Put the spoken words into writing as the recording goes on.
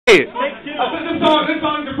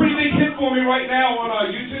right now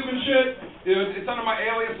on YouTube and shit. It's under my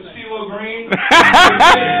alias of CeeLo Green.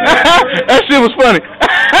 That shit was funny.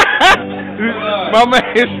 My man.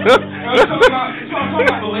 It's talking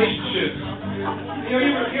about relationships. You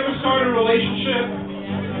ever start a relationship,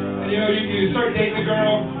 and you start dating a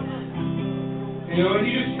girl, and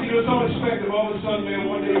it's unexpected. All of a sudden,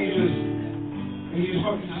 man, one day you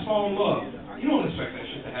just fall in love. You don't expect that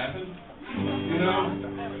shit to happen,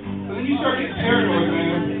 But then you start getting paranoid,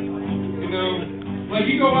 man. Like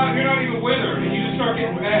you go out and you're not even with her, and you just start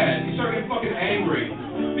getting mad. You start getting fucking angry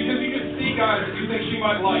because you just see guys that you think she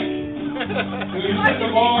might like. You're just at the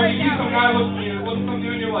bar, you see some guy look at some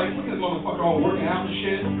dude, and you're like, look at this motherfucker all working out and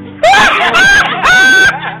shit.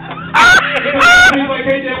 He's like,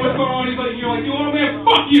 hey Dad, what's going on? You're like, you want a man?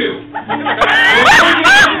 Fuck you.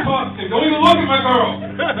 Don't even look at my girl.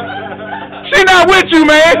 She's not with you,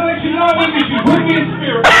 man. She's not with you. She's with me in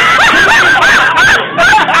spirit.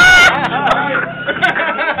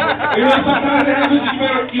 Sometimes it happens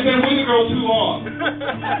you've been with a girl too long.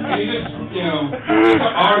 And you just,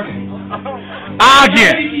 start arguing.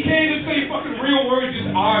 You can't even say fucking real words, just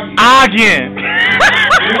argue. Arguing. You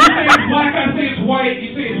say it's black, I say it's white.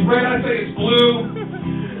 You say it's red, I say it's blue.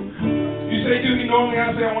 You say do me normally,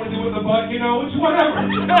 I say I want to do it with the butt. It's whatever.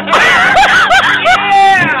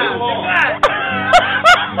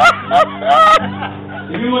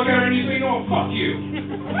 If you look at her and you say, no, fuck you.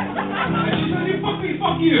 And she says, fuck me,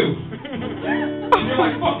 fuck you. And you're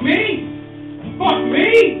like, fuck me? Fuck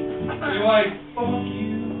me? And you're like, fuck you.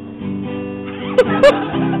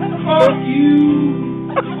 Fuck you.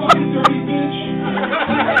 You fucking dirty bitch.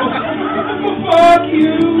 Fuck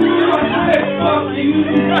you. I said fuck you.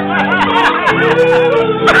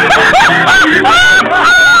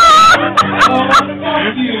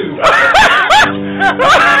 Fuck you.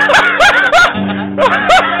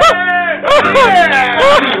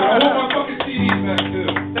 I want my fucking CDs back too.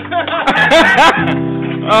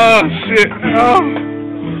 Oh shit.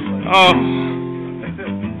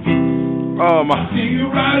 Oh my. See you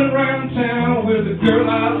riding around town with a girl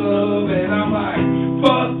I love, and I'm like,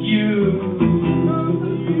 fuck you.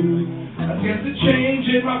 I guess the change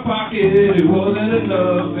in my pocket, it wasn't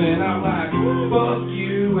enough, and I'm like, fuck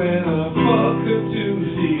you, and fuck her too.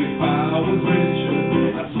 See, if I was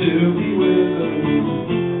richer, I'd still be with her.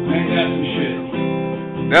 Ain't that some shit?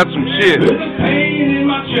 That's some shit. With the pain in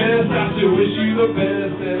my chest, I still wish you the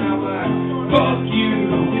best, and I'm like, fuck you.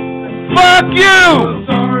 Fuck you! I'm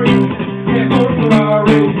sorry, can't go to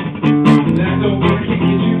Ferrari. That don't work, can't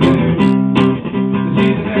get you there. To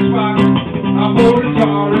see the next rock, I'm bored and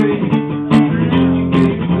sorry.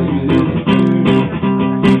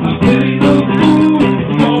 I pity the fool,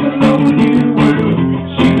 fall in love with you.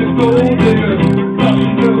 She's a gold digger, but she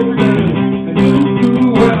knows better. And you,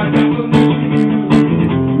 well, I got some news for you.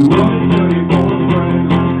 You want to tell your boyfriend.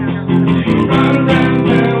 You ride around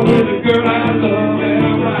town with a girl I love, and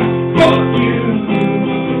I'm like, fuck you.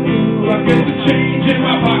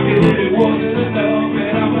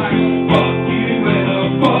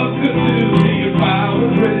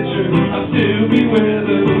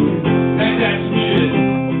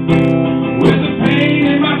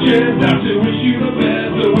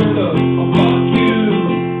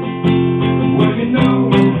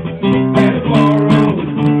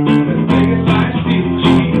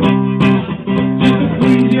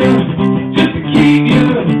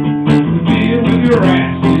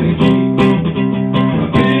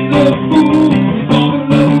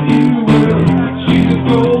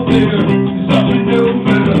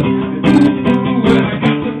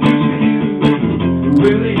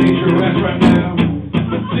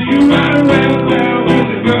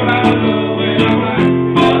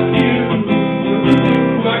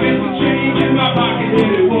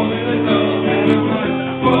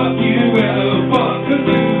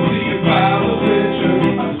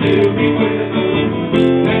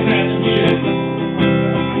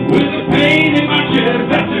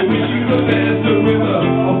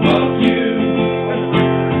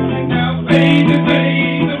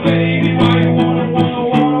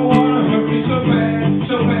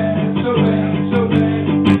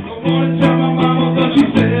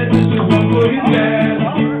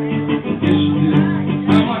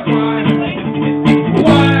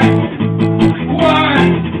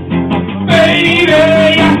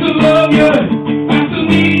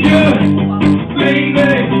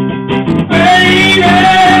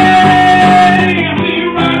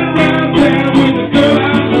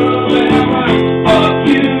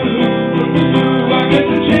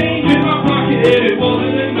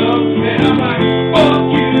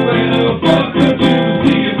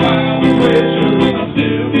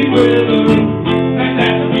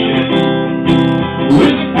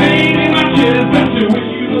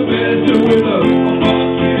 Mr. Willow. Oh, fuck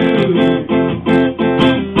you.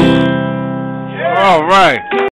 All right.